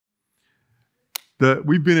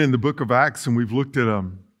We've been in the book of Acts and we've looked at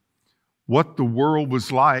what the world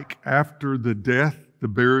was like after the death, the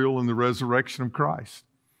burial, and the resurrection of Christ.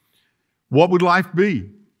 What would life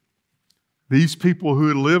be? These people who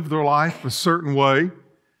had lived their life a certain way,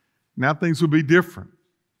 now things would be different.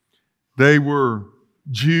 They were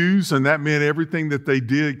Jews, and that meant everything that they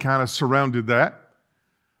did kind of surrounded that.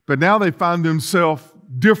 But now they find themselves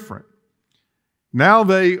different. Now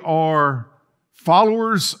they are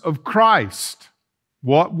followers of Christ.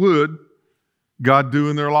 What would God do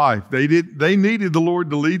in their life? They needed the Lord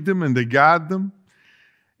to lead them and to guide them.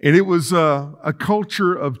 And it was a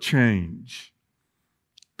culture of change.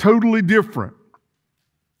 Totally different.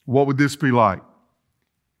 What would this be like?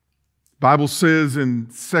 The Bible says in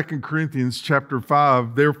 2 Corinthians chapter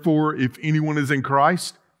 5, therefore, if anyone is in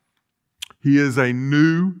Christ, he is a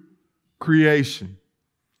new creation.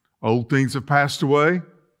 Old things have passed away.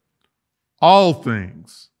 All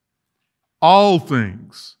things,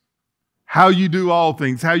 how you do all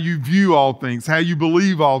things, how you view all things, how you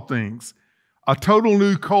believe all things, a total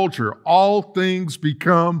new culture. All things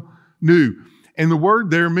become new. And the word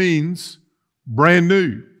there means brand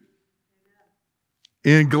new.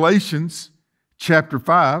 In Galatians chapter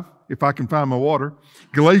 5, if I can find my water,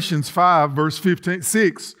 Galatians 5, verse 15,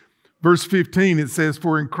 6, verse 15, it says,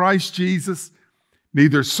 for in Christ Jesus,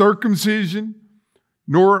 neither circumcision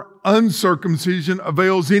nor uncircumcision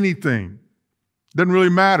avails anything. Doesn't really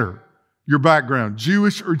matter your background,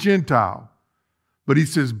 Jewish or Gentile. But he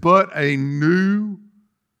says, but a new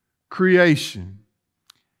creation.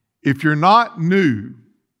 If you're not new,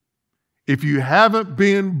 if you haven't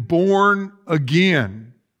been born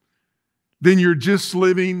again, then you're just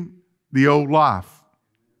living the old life.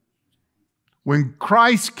 When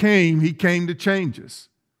Christ came, he came to change us.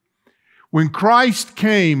 When Christ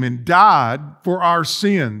came and died for our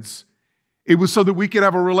sins, it was so that we could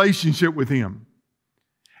have a relationship with him.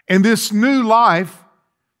 And this new life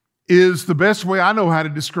is the best way I know how to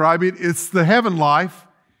describe it. It's the heaven life,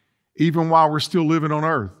 even while we're still living on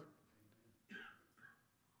earth.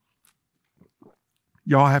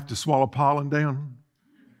 Y'all have to swallow pollen down?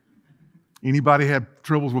 Anybody have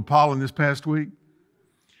troubles with pollen this past week?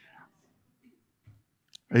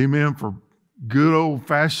 Amen for good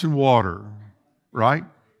old-fashioned water, right?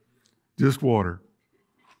 Just water.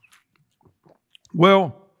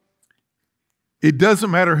 Well, it doesn't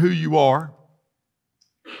matter who you are.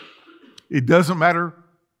 It doesn't matter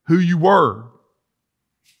who you were.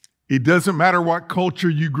 It doesn't matter what culture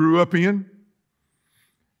you grew up in.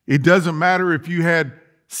 It doesn't matter if you had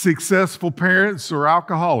successful parents or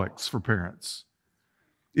alcoholics for parents.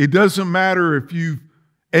 It doesn't matter if you've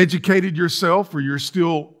educated yourself or you're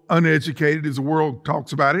still uneducated, as the world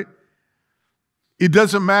talks about it. It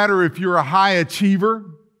doesn't matter if you're a high achiever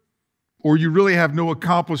or you really have no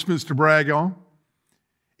accomplishments to brag on.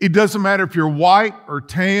 It doesn't matter if you're white or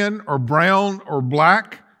tan or brown or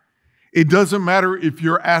black. It doesn't matter if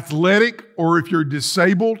you're athletic or if you're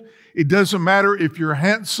disabled. It doesn't matter if you're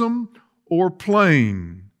handsome or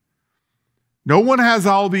plain. No one has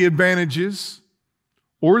all the advantages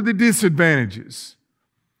or the disadvantages,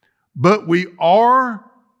 but we are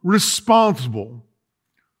responsible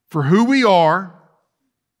for who we are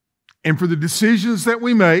and for the decisions that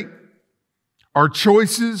we make, our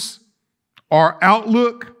choices, our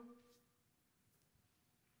outlook,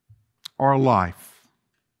 our life.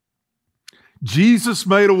 Jesus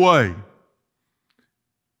made a way.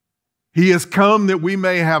 He has come that we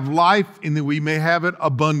may have life and that we may have it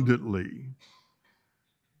abundantly.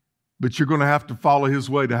 But you're going to have to follow his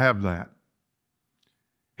way to have that.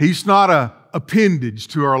 He's not an appendage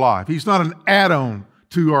to our life. He's not an add-on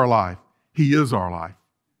to our life. He is our life.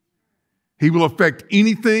 He will affect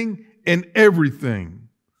anything and everything.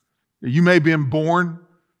 You may have been born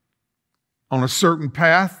on a certain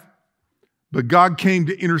path, but God came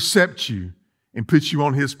to intercept you and put you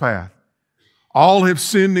on his path. All have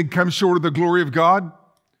sinned and come short of the glory of God.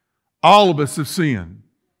 All of us have sinned.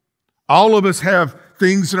 All of us have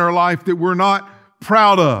things in our life that we're not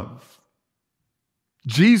proud of.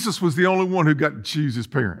 Jesus was the only one who got to choose his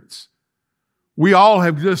parents. We all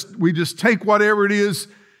have we just take whatever it is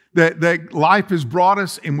that life has brought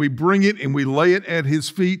us and we bring it and we lay it at his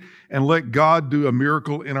feet and let God do a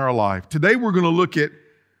miracle in our life. Today we're going to look at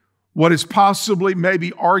what is possibly,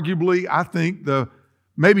 maybe arguably, I think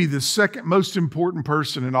maybe the second most important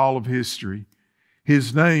person in all of history.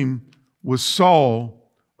 His name was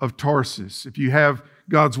Saul of Tarsus. If you have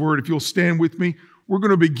God's word, if you'll stand with me, we're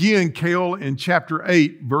going to begin, Cale, in chapter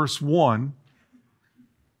 8, verse 1.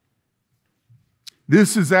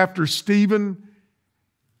 This is after Stephen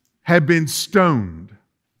had been stoned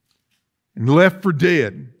and left for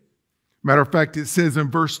dead. Matter of fact, it says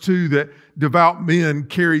in verse 2 that devout men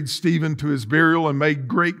carried Stephen to his burial and made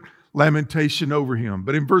great lamentation over him.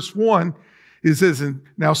 But in verse 1, it says, and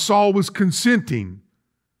now Saul was consenting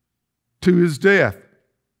to his death.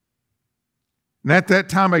 And at that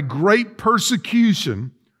time, a great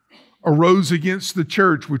persecution arose against the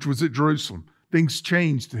church, which was at Jerusalem. Things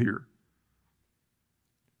changed here.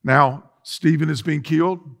 Now, Stephen is being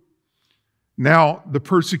killed. Now, the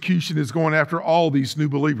persecution is going after all these new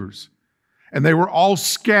believers. And they were all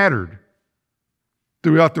scattered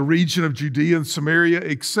throughout the region of Judea and Samaria,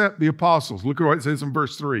 except the apostles. Look at what it says in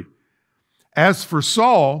verse 3. As for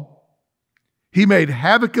Saul, he made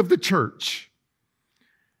havoc of the church.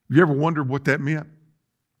 Have you ever wondered what that meant?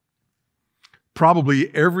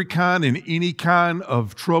 Probably every kind and any kind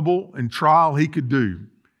of trouble and trial he could do.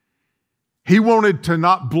 He wanted to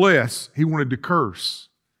not bless, he wanted to curse.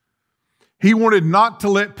 He wanted not to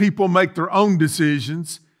let people make their own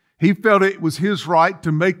decisions. He felt it was his right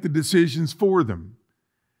to make the decisions for them.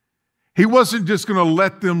 He wasn't just going to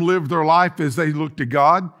let them live their life as they looked to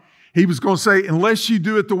God. He was going to say, unless you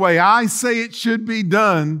do it the way I say it should be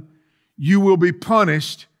done, you will be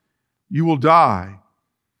punished. You will die.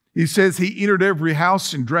 He says he entered every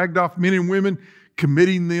house and dragged off men and women,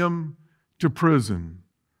 committing them to prison.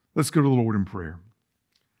 Let's go to the Lord in prayer.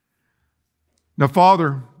 Now,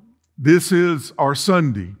 Father, this is our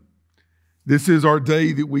Sunday. This is our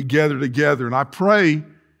day that we gather together. And I pray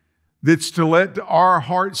that's to let our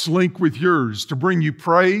hearts link with yours, to bring you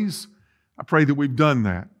praise. I pray that we've done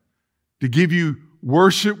that. To give you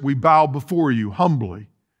worship, we bow before you humbly.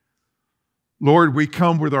 Lord, we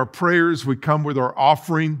come with our prayers. We come with our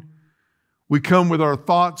offering. We come with our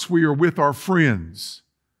thoughts. We are with our friends.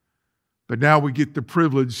 But now we get the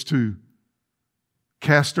privilege to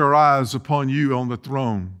cast our eyes upon you on the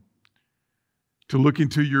throne, to look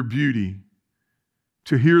into your beauty,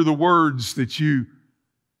 to hear the words that you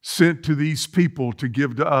sent to these people to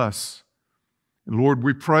give to us. And Lord,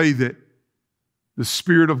 we pray that the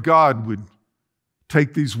Spirit of God would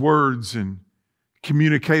take these words and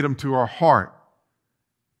communicate them to our heart,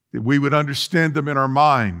 that we would understand them in our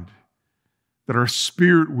mind, that our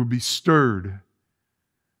spirit would be stirred,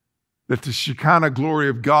 that the Shekinah glory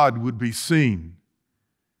of God would be seen,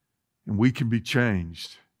 and we can be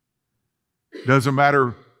changed. It doesn't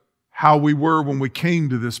matter how we were when we came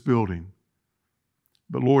to this building,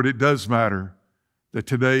 but Lord, it does matter that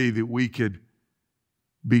today that we could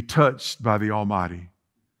be touched by the Almighty.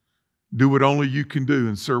 Do what only you can do,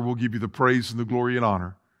 and sir, we'll give you the praise and the glory and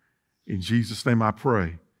honor. In Jesus' name I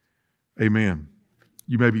pray. Amen.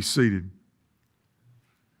 You may be seated.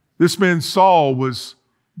 This man Saul was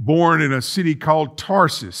born in a city called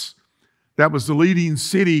Tarsus. That was the leading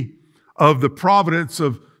city of the province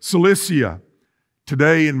of Cilicia.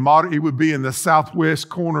 Today, it would be in the southwest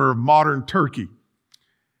corner of modern Turkey.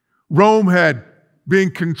 Rome had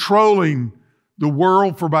been controlling the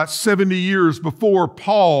world for about 70 years before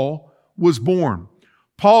Paul was born.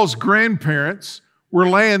 Paul's grandparents were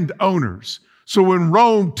landowners. So when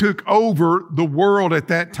Rome took over the world at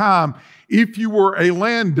that time, if you were a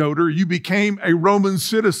landowner, you became a Roman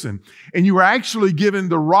citizen. And you were actually given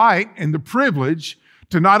the right and the privilege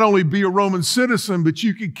to not only be a Roman citizen, but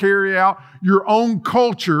you could carry out your own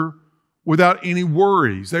culture without any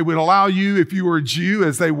worries. They would allow you, if you were a Jew,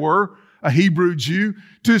 as they were, a Hebrew Jew,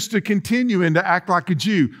 just to continue and to act like a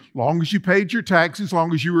Jew. As long as you paid your taxes, as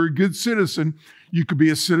long as you were a good citizen, you could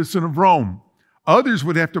be a citizen of Rome. Others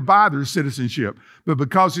would have to buy their citizenship, but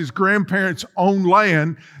because his grandparents owned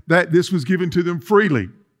land, that this was given to them freely.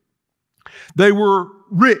 They were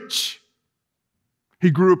rich.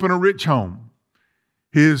 He grew up in a rich home.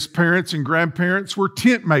 His parents and grandparents were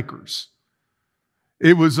tent makers.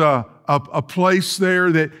 It was a place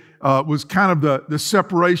there that was kind of the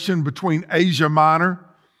separation between Asia Minor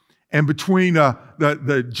and between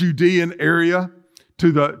the Judean area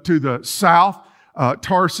to the south.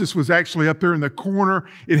 Tarsus was actually up there in the corner.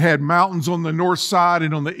 It had mountains on the north side,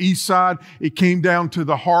 and on the east side, it came down to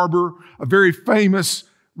the harbor, a very famous,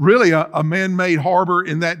 really a man-made harbor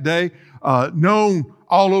in that day, known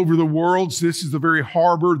all over the world. So this is the very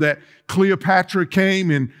harbor that Cleopatra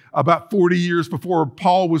came in about 40 years before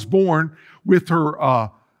Paul was born with her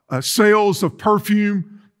sales of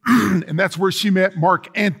perfume, and that's where she met Mark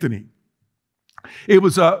Antony. It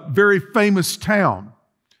was a very famous town.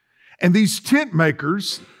 And these tent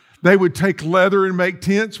makers, they would take leather and make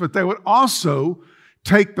tents, but they would also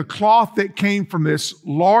take the cloth that came from this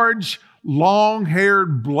large,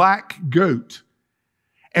 long-haired black goat.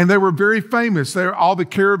 And they were very famous. All the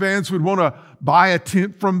caravans would want to buy a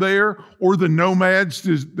tent from there, or the nomads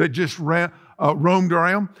that just roamed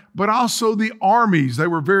around, but also the armies. They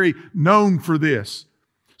were very known for this.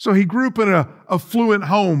 So he grew up in an affluent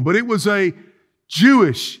home, but it was a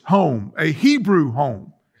Jewish home, a Hebrew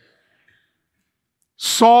home.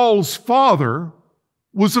 Saul's father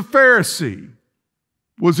was a Pharisee,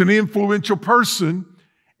 was an influential person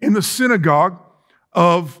in the synagogue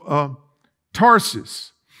of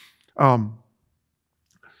Tarsus.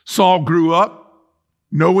 Saul grew up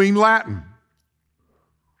knowing Latin.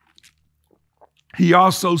 He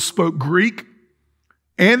also spoke Greek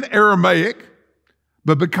and Aramaic,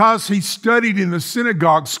 but because he studied in the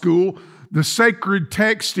synagogue school the sacred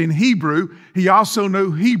text in Hebrew, he also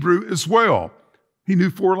knew Hebrew as well. He knew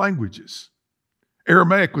 4 languages.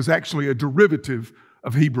 Aramaic was actually a derivative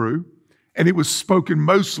of Hebrew, and it was spoken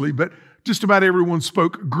mostly, but just about everyone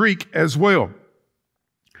spoke Greek as well.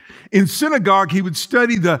 In synagogue, he would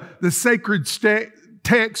study the sacred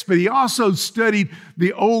text, but he also studied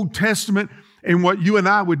the Old Testament and what you and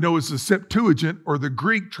I would know as the Septuagint, or the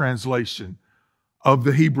Greek translation of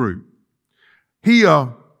the Hebrew. He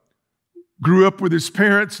grew up with his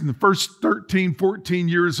parents in the first 13, 14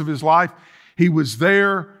 years of his life. He was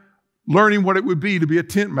there learning what it would be to be a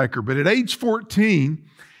tent maker. But at age 14,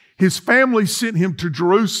 his family sent him to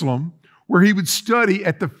Jerusalem, where he would study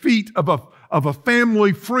at the feet of a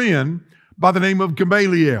family friend by the name of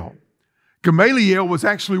Gamaliel. Gamaliel was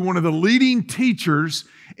actually one of the leading teachers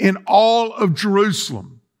in all of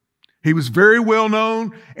Jerusalem. He was very well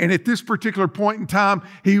known, and at this particular point in time,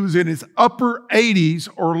 he was in his upper 80s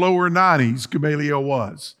or lower 90s, Gamaliel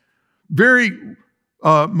was. Very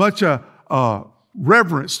much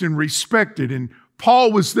reverenced and respected, and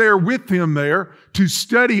Paul was there with him there to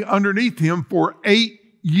study underneath him for 8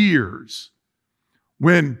 years.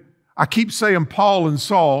 When I keep saying Paul and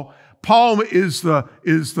Saul, Paul is the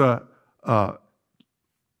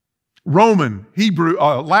Roman, Hebrew,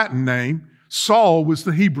 Latin name. Saul was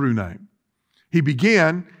the Hebrew name. He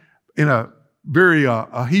began in a very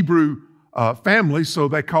Hebrew family, so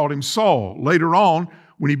they called him Saul. Later on,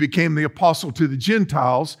 when he became the apostle to the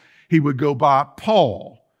Gentiles, he would go by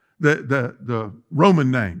Paul, the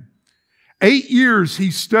Roman name. 8 years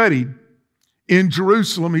he studied in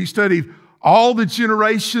Jerusalem. He studied all the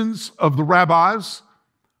generations of the rabbis,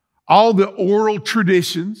 all the oral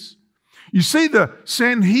traditions. You see, the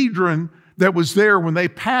Sanhedrin that was there, when they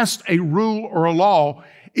passed a rule or a law,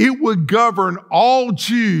 it would govern all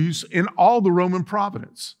Jews in all the Roman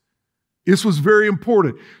province. This was very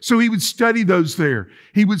important. So he would study those there.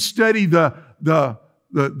 He would study the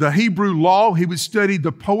Hebrew law. He would study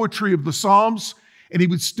the poetry of the Psalms, and he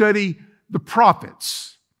would study the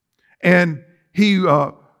prophets. And he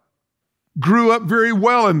grew up very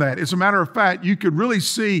well in that. As a matter of fact, you could really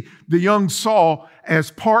see the young Saul as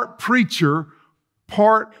part preacher,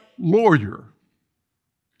 part lawyer.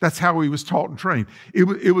 That's how he was taught and trained.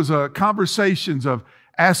 It was conversations of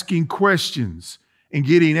asking questions and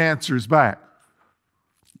getting answers back.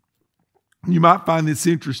 You might find this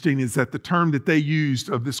interesting, is that the term that they used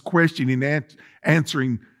of this questioning and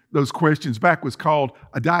answering those questions back was called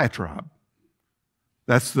a diatribe.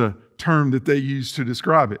 That's the term that they used to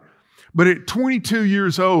describe it. But at 22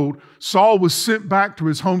 years old, Saul was sent back to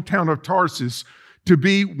his hometown of Tarsus to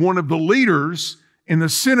be one of the leaders in the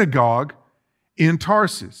synagogue in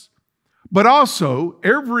Tarsus. But also,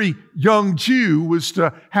 every young Jew was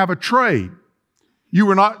to have a trade. You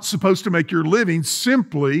were not supposed to make your living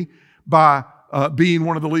simply by being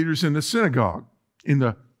one of the leaders in the synagogue, in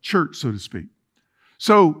the church, so to speak.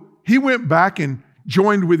 So he went back and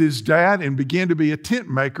joined with his dad and began to be a tent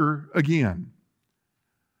maker again.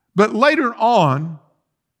 But later on,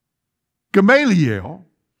 Gamaliel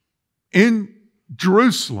in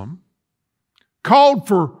Jerusalem called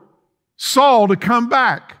for Saul to come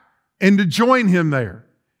back and to join him there.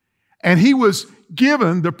 And he was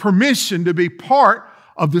given the permission to be part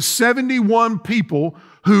of the 71 people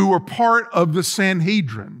who were part of the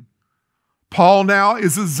Sanhedrin. Paul now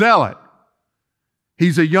is a zealot.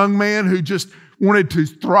 He's a young man who just wanted to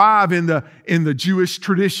thrive in the Jewish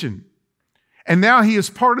tradition. And now he is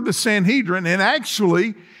part of the Sanhedrin, and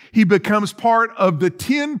actually he becomes part of the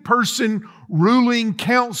 10-person ruling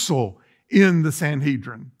council in the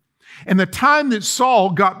Sanhedrin. And the time that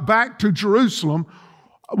Saul got back to Jerusalem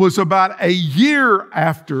was about a year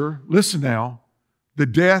after, listen now, the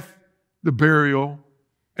death, the burial,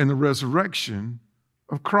 and the resurrection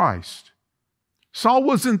of Christ. Saul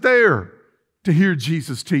wasn't there to hear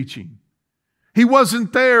Jesus teaching. He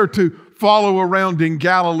wasn't there to follow around in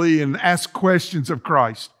Galilee and ask questions of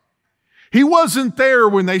Christ. He wasn't there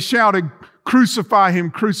when they shouted, "Crucify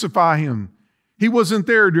him, crucify him." He wasn't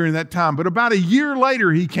there during that time. But about a year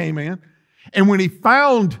later, he came in. And when he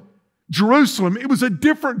found Jerusalem, it was a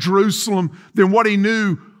different Jerusalem than what he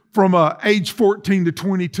knew from age 14 to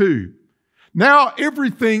 22. Now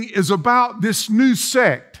everything is about this new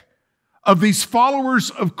sect of these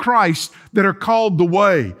followers of Christ that are called the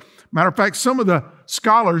Way. Matter of fact, some of the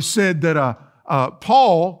scholars said that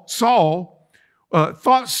Saul,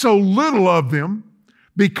 thought so little of them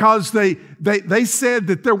because they said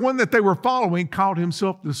that the one that they were following called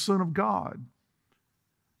himself the Son of God.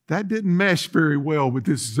 That didn't mesh very well with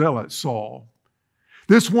this zealot Saul.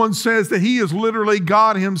 This one says that he is literally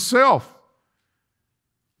God himself.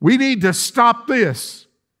 We need to stop this.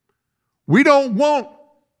 We don't want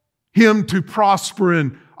him to prosper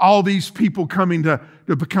and all these people coming to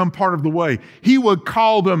become part of the Way. He would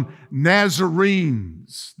call them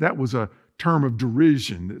Nazarenes. That was a term of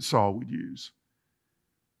derision that Saul would use.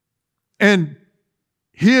 And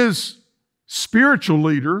his spiritual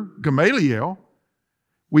leader, Gamaliel,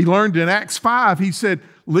 we learned in Acts 5, he said,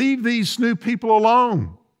 leave these new people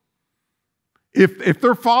alone. If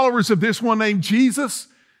they're followers of this one named Jesus,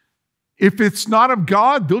 if it's not of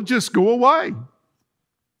God, they'll just go away.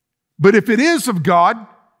 But if it is of God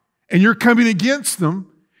and you're coming against them,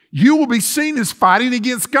 you will be seen as fighting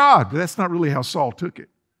against God. But that's not really how Saul took it.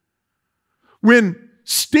 When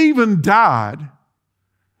Stephen died,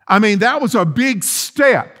 that was a big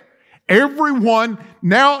step. Everyone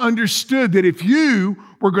now understood that if you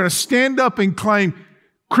were going to stand up and claim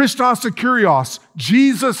Christos or Kyrios,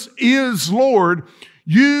 Jesus is Lord,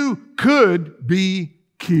 you could be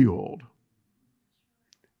killed.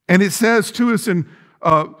 And it says to us in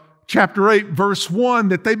chapter 8, verse 1,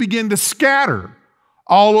 that they begin to scatter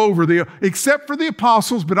all over, except for the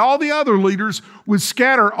apostles, but all the other leaders would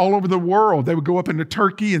scatter all over the world. They would go up into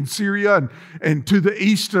Turkey and Syria and to the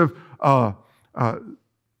east of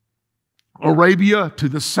Arabia, to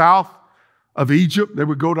the south of Egypt. They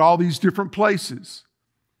would go to all these different places.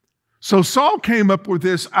 So Saul came up with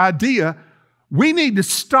this idea, we need to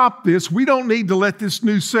stop this. We don't need to let this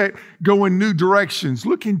new sect go in new directions.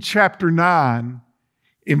 Look in chapter 9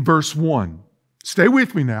 in verse 1. Stay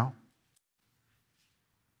with me now.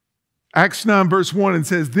 Acts 9 verse 1, and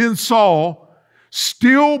says, then Saul,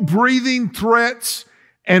 still breathing threats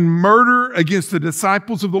and murder against the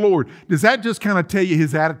disciples of the Lord. Does that just kind of tell you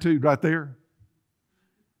his attitude right there?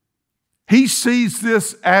 He sees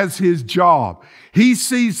this as his job. He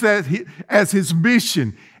sees that as his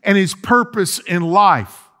mission and his purpose in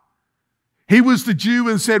life. He was the Jew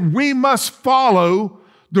and said, we must follow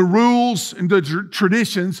the rules and the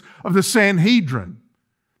traditions of the Sanhedrin.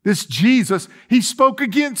 This Jesus, he spoke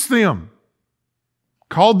against them,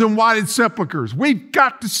 called them whited sepulchres. We've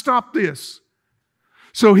got to stop this.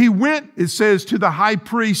 So he went, it says, to the high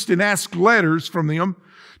priest and asked letters from them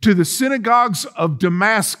to the synagogues of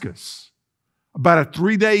Damascus, about a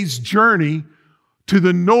 3 days journey to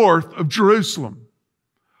the north of Jerusalem,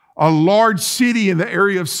 a large city in the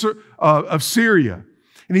area of Syria.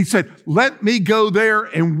 And he said, let me go there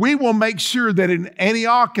and we will make sure that in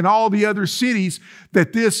Antioch and all the other cities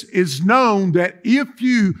that this is known, that if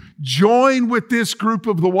you join with this group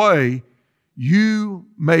of the Way, you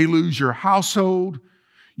may lose your household,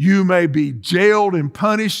 you may be jailed and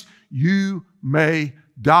punished, you may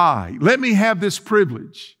die. Let me have this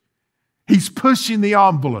privilege. He's pushing the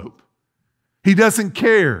envelope. He doesn't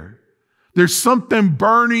care. There's something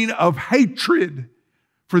burning of hatred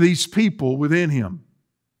for these people within him.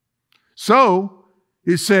 So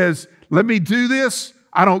it says, let me do this.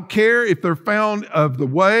 I don't care if they're found of the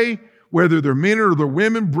Way, whether they're men or they're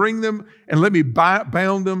women, bring them and let me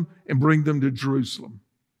bound them and bring them to Jerusalem.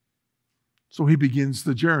 So he begins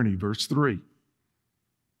the journey, verse 3.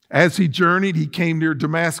 As he journeyed, he came near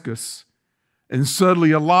Damascus, and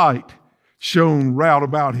suddenly a light shone round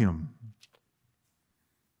about him.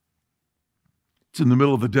 It's in the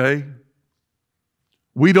middle of the day.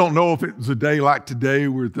 We don't know if it was a day like today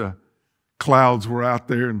where the clouds were out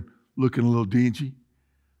there and looking a little dingy.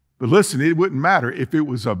 But listen, it wouldn't matter if it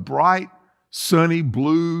was a bright, sunny,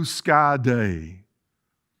 blue sky day.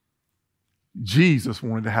 Jesus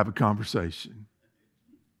wanted to have a conversation.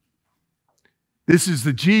 This is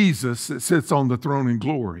the Jesus that sits on the throne in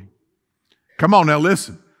glory. Come on now,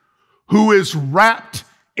 listen. Who is wrapped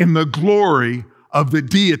in the glory of the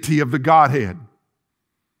deity of the Godhead.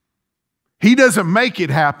 He doesn't make it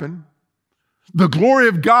happen. The glory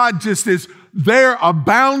of God just is there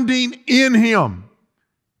abounding in him.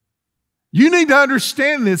 You need to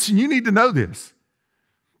understand this and you need to know this.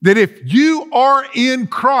 That if you are in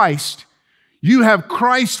Christ, you have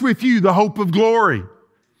Christ with you, the hope of glory.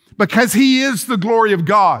 Because he is the glory of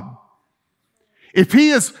God. If he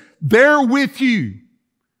is there with you,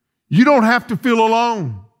 you don't have to feel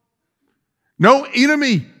alone. No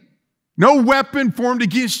enemy No weapon formed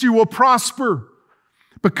against you will prosper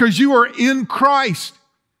because you are in Christ.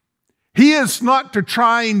 He is not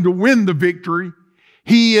trying to win the victory.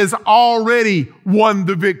 He has already won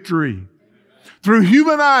the victory. Through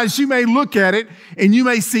human eyes, you may look at it and you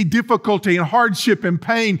may see difficulty and hardship and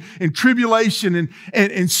pain and tribulation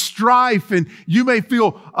and strife, and you may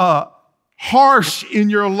feel harsh in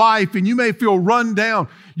your life, and you may feel run down.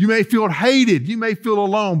 You may feel hated. You may feel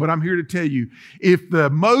alone. But I'm here to tell you, if the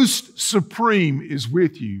Most Supreme is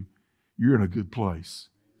with you, you're in a good place.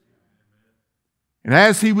 And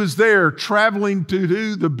as he was there traveling to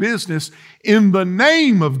do the business in the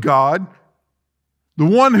name of God, the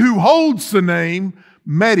one who holds the name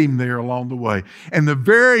met him there along the way. And the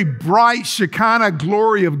very bright Shekinah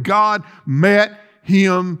glory of God met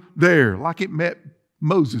him there, like it met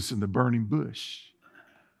Moses in the burning bush.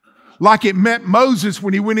 Like it met Moses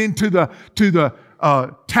when he went into the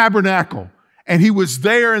tabernacle. And he was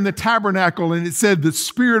there in the tabernacle, and it said the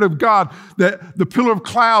Spirit of God, that the pillar of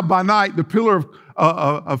cloud by night, the pillar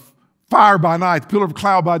of fire by night, the pillar of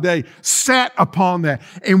cloud by day, sat upon that.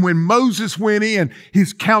 And when Moses went in,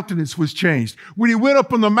 his countenance was changed. When he went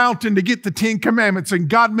up on the mountain to get the 10 commandments, and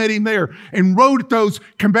God met him there and wrote those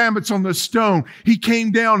commandments on the stone, he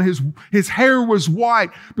came down, his hair was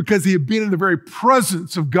white because he had been in the very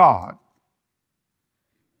presence of God.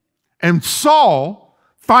 And Saul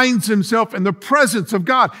finds himself in the presence of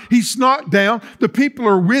God. He's knocked down. The people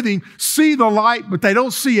are with him, see the light, but they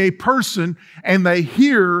don't see a person, and they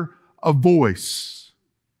hear a voice.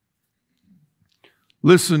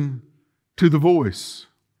 Listen to the voice.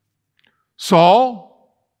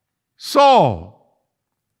 Saul, Saul.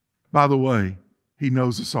 By the way, he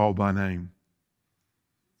knows us all by name.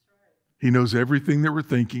 He knows everything that we're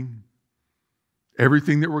thinking,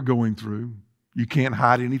 everything that we're going through. You can't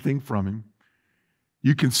hide anything from him.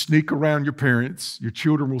 You can sneak around your parents. Your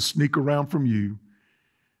children will sneak around from you.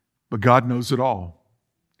 But God knows it all.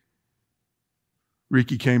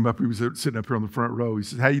 Ricky came up. He was sitting up here on the front row. He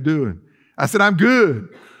said, "How you doing?" I said, "I'm good."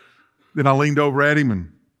 Then I leaned over at him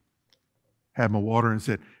and had my water and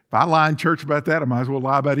said, "If I lie in church about that, I might as well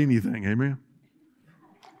lie about anything." Amen.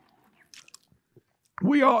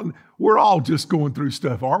 We're all just going through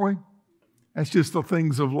stuff, aren't we? That's just the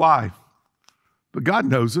things of life. But God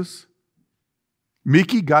knows us.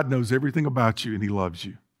 Mickey, God knows everything about you, and he loves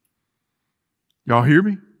you. Y'all hear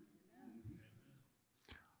me?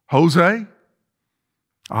 Jose?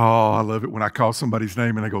 Oh, I love it when I call somebody's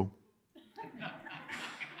name and they go.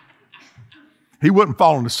 He wasn't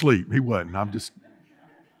falling asleep. He wasn't.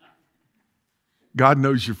 God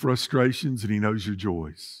knows your frustrations and he knows your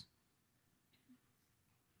joys.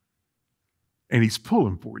 And he's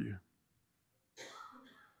pulling for you.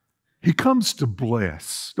 He comes to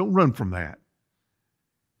bless. Don't run from that.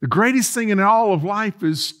 The greatest thing in all of life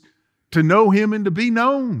is to know him and to be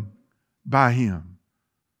known by him.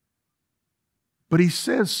 But he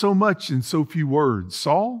says so much in so few words.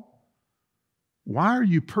 Saul, why are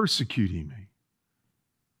you persecuting me?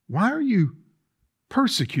 Why are you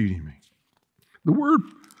persecuting me? The word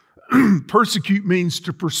persecute means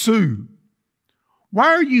to pursue. Why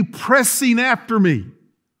are you pressing after me?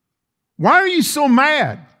 Why are you so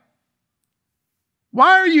mad?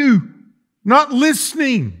 Why are you not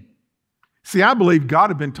listening? See, I believe God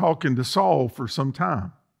had been talking to Saul for some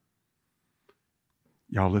time.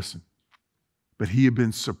 Y'all listen. But he had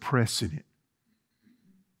been suppressing it.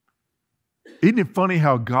 Isn't it funny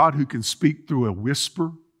how God, who can speak through a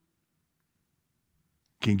whisper,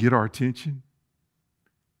 can get our attention?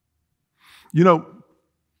 You know,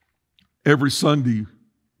 every Sunday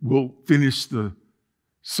we'll finish the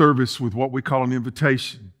service with what we call an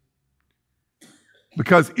invitation.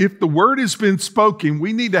 Because if the word has been spoken,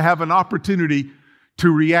 we need to have an opportunity to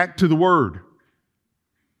react to the word.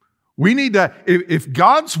 We need to, if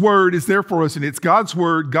God's word is there for us, and it's God's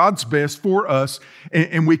word, God's best for us,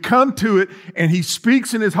 and we come to it and he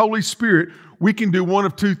speaks in his Holy Spirit, we can do one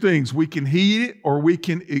of two things. We can heed it or we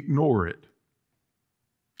can ignore it.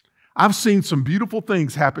 I've seen some beautiful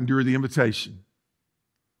things happen during the invitation.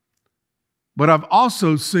 But I've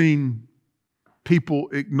also seen people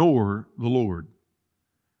ignore the Lord.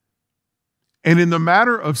 And in the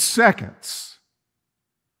matter of seconds,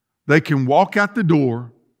 they can walk out the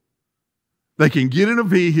door, they can get in a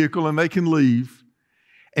vehicle and they can leave,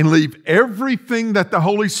 and leave everything that the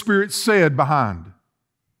Holy Spirit said behind.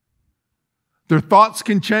 Their thoughts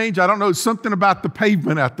can change. I don't know, something about the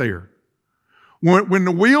pavement out there. When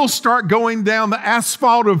the wheels start going down the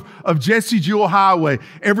asphalt of Jesse Jewell Highway,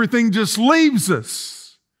 everything just leaves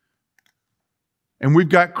us. And we've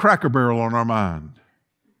got Cracker Barrel on our mind.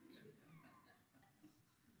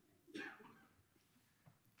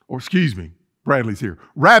 or excuse me, Bradley's here,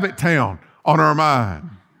 Rabbit Town on our mind.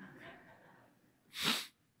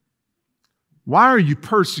 Why are you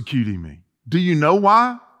persecuting me? Do you know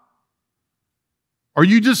why? Are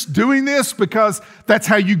you just doing this because that's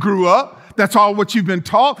how you grew up? That's all what you've been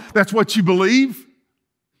taught? That's what you believe?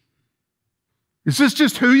 Is this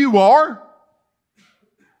just who you are?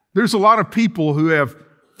 There's a lot of people who have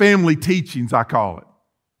family teachings, I call it.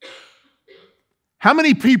 How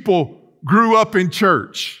many people grew up in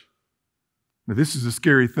church? Now, this is a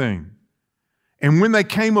scary thing. And when they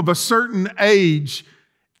came of a certain age,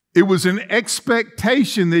 it was an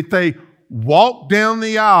expectation that they walk down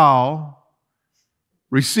the aisle,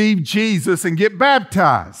 receive Jesus, and get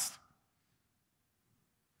baptized.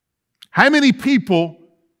 How many people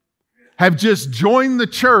have just joined the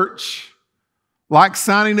church like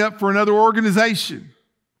signing up for another organization,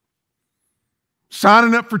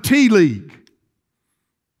 signing up for Tea League,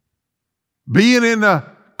 being in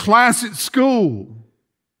a class at school,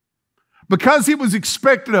 because it was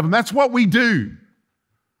expected of them? That's what we do.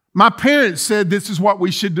 My parents said this is what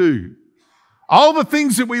we should do. All the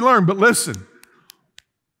things that we learn, but listen,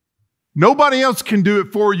 nobody else can do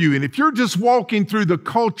it for you. And if you're just walking through the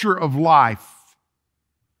culture of life,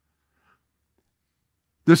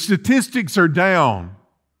 the statistics are down,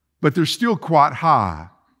 but they're still quite high.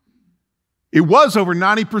 It was over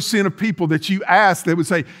 90% of people that you asked, they would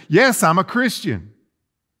say, yes, I'm a Christian.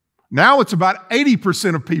 Now it's about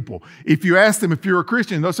 80% of people. If you ask them if you're a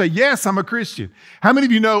Christian, they'll say, yes, I'm a Christian. How many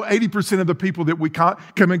of you know 80% of the people that we come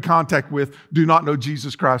in contact with do not know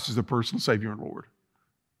Jesus Christ as their personal Savior and Lord?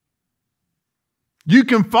 You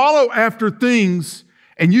can follow after things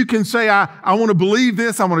and you can say, I want to believe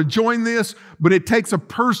this, I want to join this, but it takes a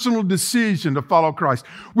personal decision to follow Christ.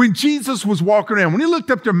 When Jesus was walking around, when he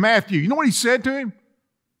looked up to Matthew, you know what he said to him?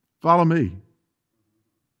 Follow me.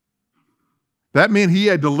 That meant he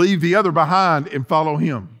had to leave the other behind and follow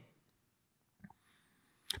him.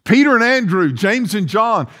 Peter and Andrew, James and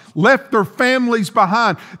John left their families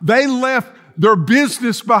behind. They left their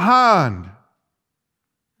business behind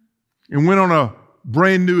and went on a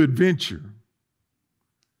brand new adventure.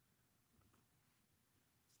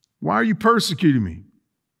 Why are you persecuting me?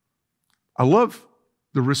 I love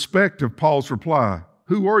the respect of Paul's reply.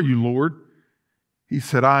 Who are you, Lord? He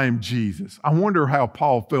said, I am Jesus. I wonder how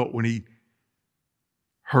Paul felt when he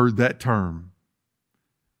heard that term.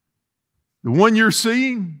 The one you're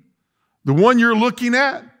seeing, the one you're looking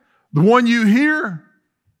at, the one you hear,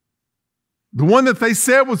 the one that they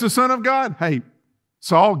said was the Son of God. Hey,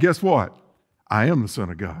 Saul, guess what? I am the Son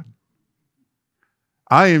of God.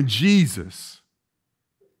 I am Jesus.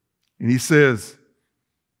 And he says,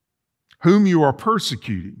 whom you are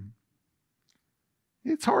persecuting.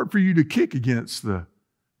 It's hard for you to kick against the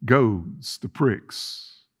goads, the pricks.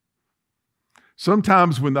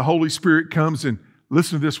 Sometimes when the Holy Spirit comes and,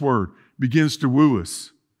 listen to this word, begins to woo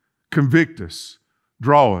us, convict us,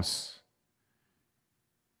 draw us.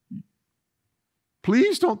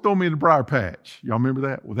 Please don't throw me in the briar patch. Y'all remember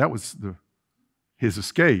that? Well, that was his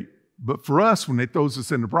escape. But for us, when they throws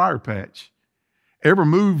us in the briar patch, every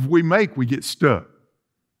move we make, we get stuck.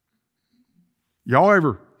 Y'all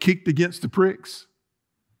ever kicked against the pricks?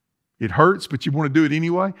 It hurts, but you want to do it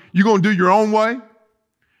anyway? You're going to do your own way?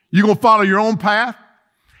 You're going to follow your own path,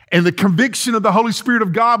 and the conviction of the Holy Spirit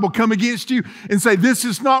of God will come against you and say, this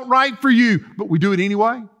is not right for you, but we do it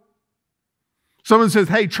anyway. Someone says,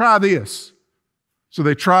 hey, try this. So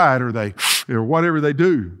they try it or whatever they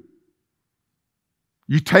do.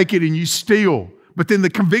 You take it and you steal, but then the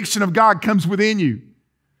conviction of God comes within you.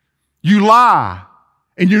 You lie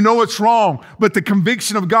and you know it's wrong, but the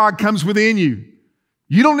conviction of God comes within you.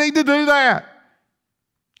 You don't need to do that.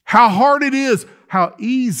 How hard it is. How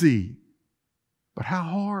easy, but how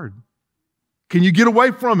hard. Can you get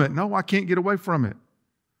away from it? No, I can't get away from it.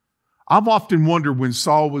 I've often wondered when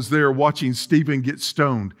Saul was there watching Stephen get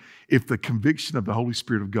stoned, if the conviction of the Holy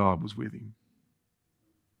Spirit of God was with him.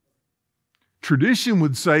 Tradition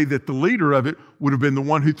would say that the leader of it would have been the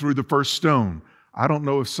one who threw the first stone. I don't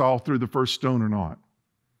know if Saul threw the first stone or not.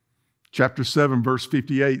 Chapter 7, verse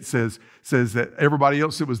 58 says that everybody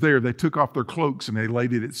else that was there, they took off their cloaks and they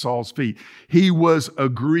laid it at Saul's feet. He was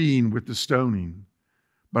agreeing with the stoning.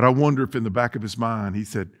 But I wonder if in the back of his mind, he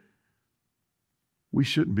said, we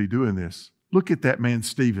shouldn't be doing this. Look at that man,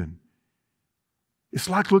 Stephen. It's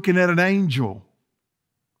like looking at an angel.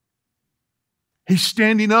 He's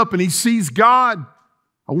standing up and he sees God.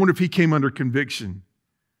 I wonder if he came under conviction.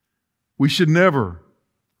 We should never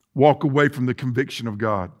walk away from the conviction of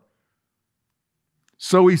God.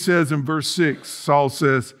 So he says in verse 6, Saul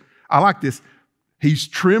says, I like this, he's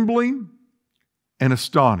trembling and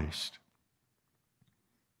astonished.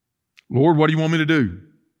 Lord, what do you want me to do?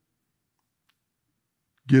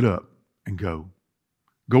 Get up and go.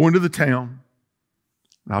 Go into the town,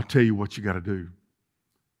 and I'll tell you what you got to do.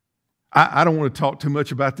 I don't want to talk too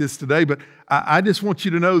much about this today, but I just want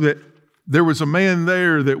you to know that there was a man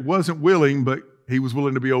there that wasn't willing, but he was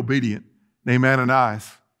willing to be obedient, named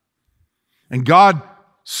Ananias. And God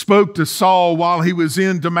spoke to Saul while he was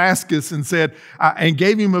in Damascus and said, and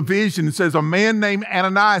gave him a vision and says, a man named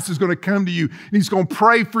Ananias is going to come to you and he's going to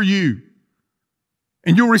pray for you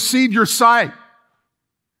and you'll receive your sight.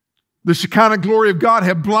 The Shekinah glory of God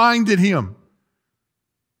had blinded him.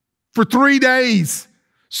 For 3 days,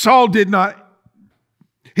 Saul did not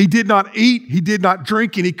eat, he did not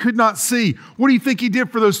drink, and he could not see. What do you think he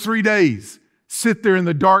did for those 3 days? Sit there in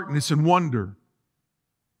the darkness and wonder.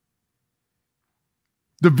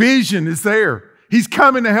 The vision is there. He's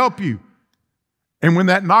coming to help you. And when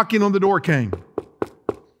that knocking on the door came,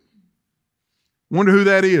 wonder who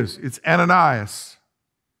that is? It's Ananias.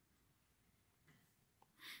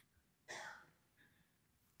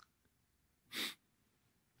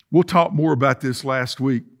 We'll talk more about this last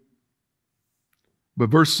week. But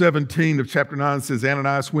verse 17 of chapter 9 says,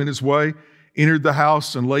 Ananias went his way, entered the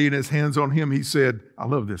house, and laying his hands on him, he said, I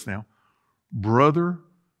love this now, Brother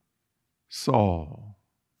Saul,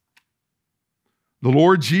 the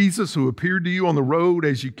Lord Jesus, who appeared to you on the road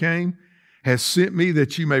as you came, has sent me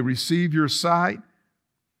that you may receive your sight,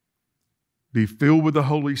 be filled with the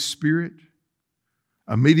Holy Spirit.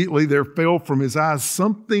 Immediately there fell from his eyes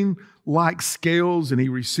something like scales, and he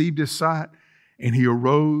received his sight, and he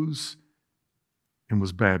arose and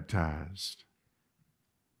was baptized.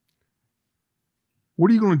 What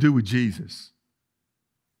are you going to do with Jesus?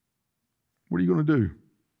 What are you going to do?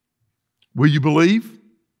 Will you believe?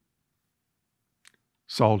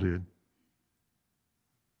 Saul did.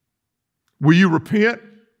 Will you repent?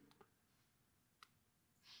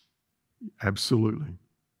 Absolutely.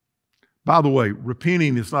 By the way,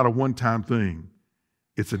 repenting is not a one-time thing.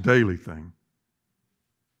 It's a daily thing.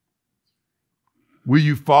 Will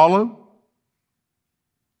you follow?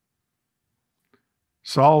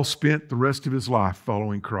 Saul spent the rest of his life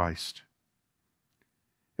following Christ.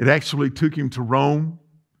 It actually took him to Rome,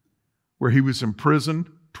 where he was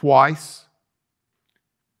imprisoned twice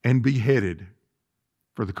and beheaded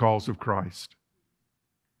for the cause of Christ.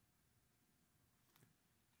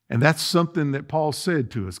 And that's something that Paul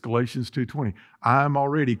said to us, Galatians 2:20. I am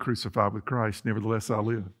already crucified with Christ, nevertheless I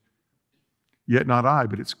live. Yet not I,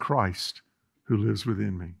 but it's Christ who lives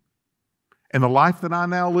within me. And the life that I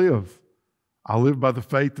now live, I live by the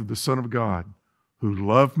faith of the Son of God, who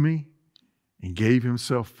loved me and gave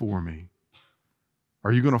himself for me.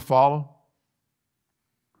 Are you going to follow?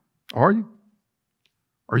 Are you?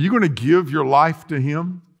 Are you going to give your life to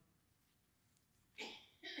him?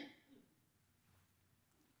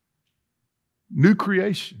 New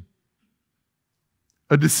creation.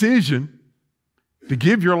 A decision to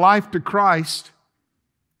give your life to Christ.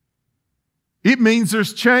 It means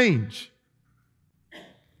there's change.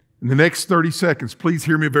 In the next 30 seconds, please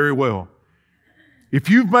hear me very well. If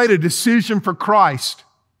you've made a decision for Christ,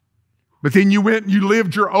 but then you went and you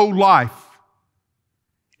lived your old life,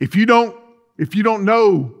 if you don't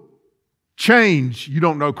know change, you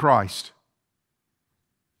don't know Christ.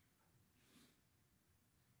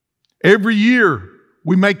 Every year,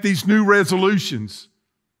 we make these new resolutions.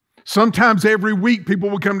 Sometimes every week, people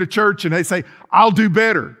will come to church and they say, I'll do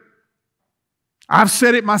better. I've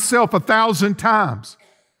said it myself 1,000 times.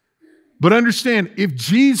 But understand, if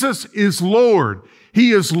Jesus is Lord,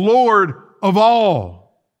 he is Lord of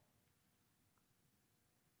all.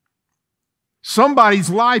 Somebody's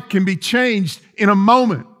life can be changed in a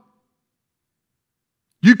moment.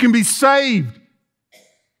 You can be saved.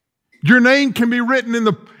 Your name can be written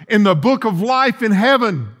in the book of life in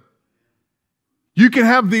heaven. You can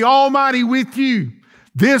have the Almighty with you.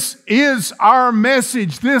 This is our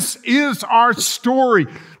message. This is our story.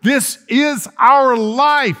 This is our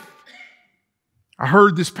life. I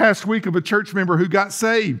heard this past week of a church member who got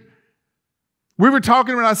saved. We were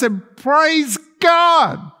talking and I said, praise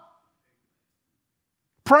God.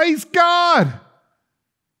 Praise God.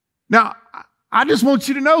 Now, I just want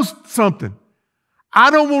you to know something.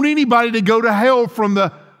 I don't want anybody to go to hell from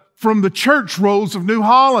the church rolls of New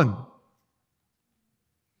Holland.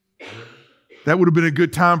 That would have been a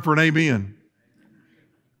good time for an amen.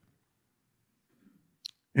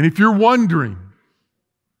 And if you're wondering,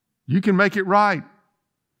 you can make it right.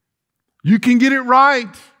 You can get it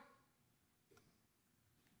right.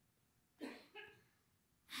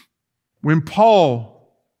 When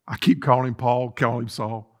Paul, I keep calling him Paul, call him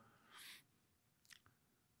Saul.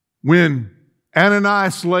 When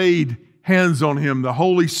Ananias laid hands on him, the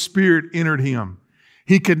Holy Spirit entered him.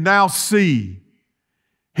 He could now see.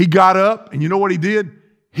 He got up, and you know what he did?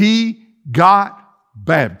 He got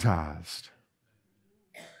baptized.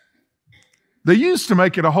 They used to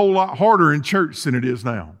make it a whole lot harder in church than it is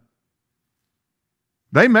now.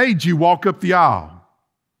 They made you walk up the aisle.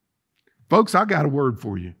 Folks, I got a word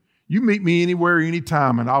for you. You meet me anywhere,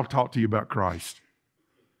 anytime, and I'll talk to you about Christ.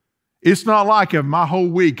 It's not like in my whole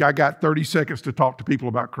week I got 30 seconds to talk to people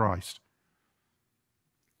about Christ.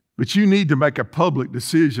 But you need to make a public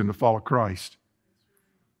decision to follow Christ.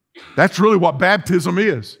 That's really what baptism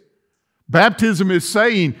is. Baptism is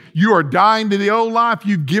saying you are dying to the old life.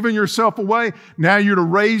 You've given yourself away. Now you're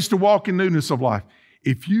raised to walk in newness of life.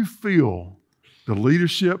 If you feel the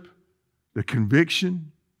leadership, the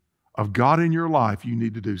conviction of God in your life, you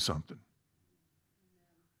need to do something.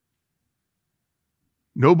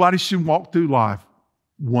 Nobody should walk through life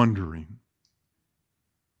wondering.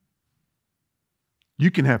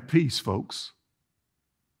 You can have peace, folks.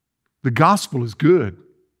 The gospel is good.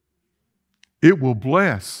 It will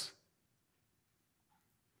bless.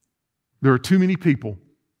 There are too many people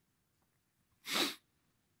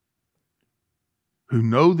who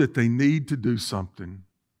know that they need to do something,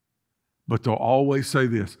 but they'll always say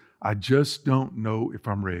this, I just don't know if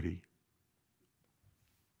I'm ready.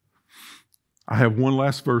 I have one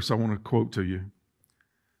last verse I want to quote to you.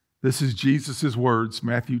 This is Jesus' words,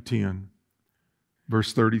 Matthew 10,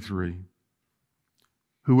 verse 33.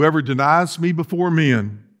 Whoever denies me before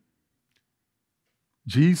men,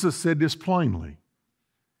 Jesus said this plainly,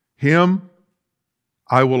 him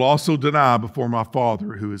I will also deny before my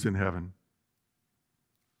Father who is in heaven.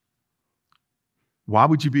 Why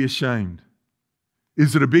would you be ashamed?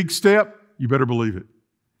 Is it a big step? You better believe it.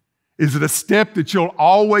 Is it a step that you'll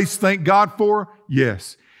always thank God for?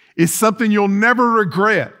 Yes. It's something you'll never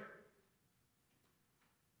regret.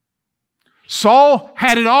 Saul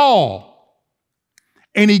had it all,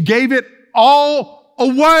 and he gave it all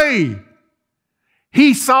away.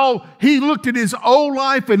 He looked at his old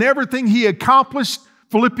life and everything he accomplished,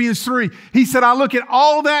 Philippians 3. He said, I look at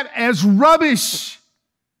all that as rubbish.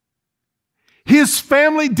 His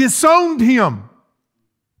family disowned him.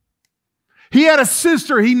 He had a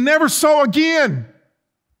sister he never saw again.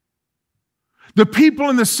 The people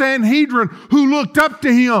in the Sanhedrin who looked up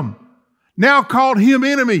to him now called him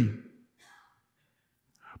enemy.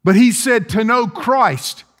 But he said to know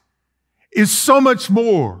Christ is so much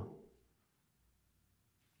more.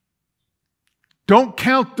 Don't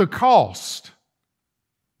count the cost.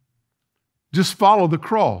 Just follow the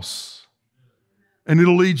cross, and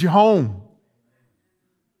it'll lead you home.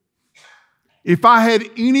 If I had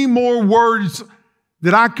any more words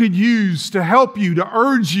that I could use to help you, to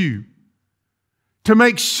urge you, to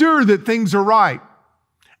make sure that things are right,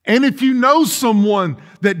 and if you know someone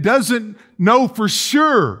that doesn't know for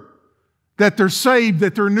sure that they're saved,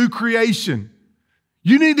 that they're a new creation,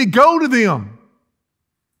 you need to go to them.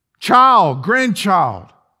 Child,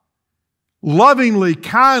 grandchild, lovingly,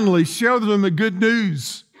 kindly share them the good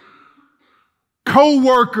news.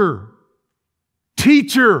 Co-worker,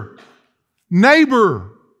 teacher,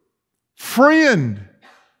 neighbor, friend.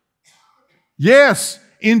 Yes,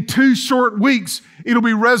 in 2 short weeks, it'll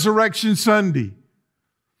be Resurrection Sunday.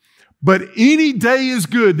 But any day is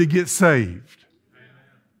good to get saved.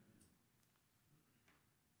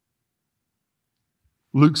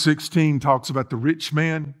 Luke 16 talks about the rich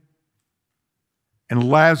man and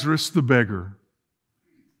Lazarus the beggar.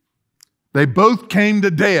 They both came to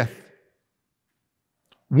death.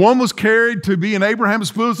 One was carried to be in Abraham's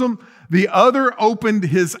bosom. The other opened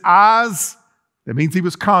his eyes, that means he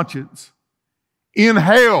was conscious, in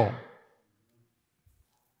hell.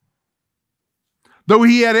 Though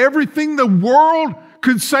he had everything the world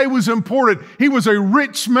could say was important, he was a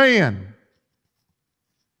rich man.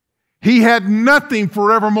 He had nothing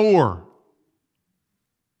forevermore.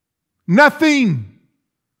 Nothing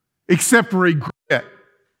except regret.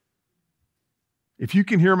 If you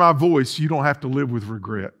can hear my voice, you don't have to live with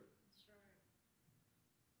regret.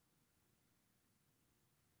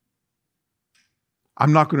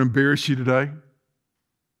 I'm not going to embarrass you today.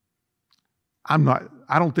 I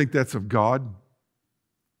don't think that's of God.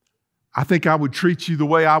 I think I would treat you the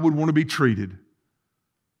way I would want to be treated.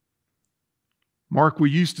 Mark, we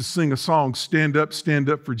used to sing a song, stand up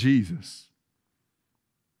for Jesus.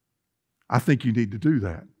 I think you need to do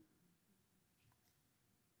that.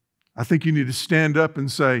 I think you need to stand up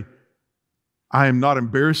and say, I am not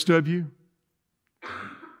embarrassed of you.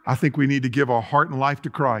 I think we need to give our heart and life to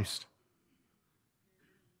Christ.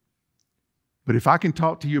 But if I can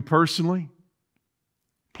talk to you personally,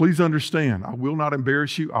 please understand, I will not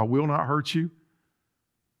embarrass you. I will not hurt you.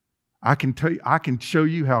 I can tell you, I can show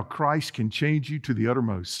you how Christ can change you to the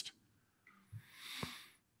uttermost.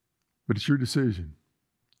 But it's your decision.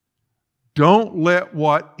 Don't let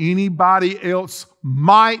what anybody else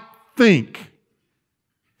might think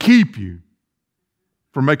keep you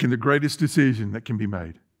from making the greatest decision that can be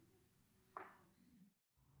made.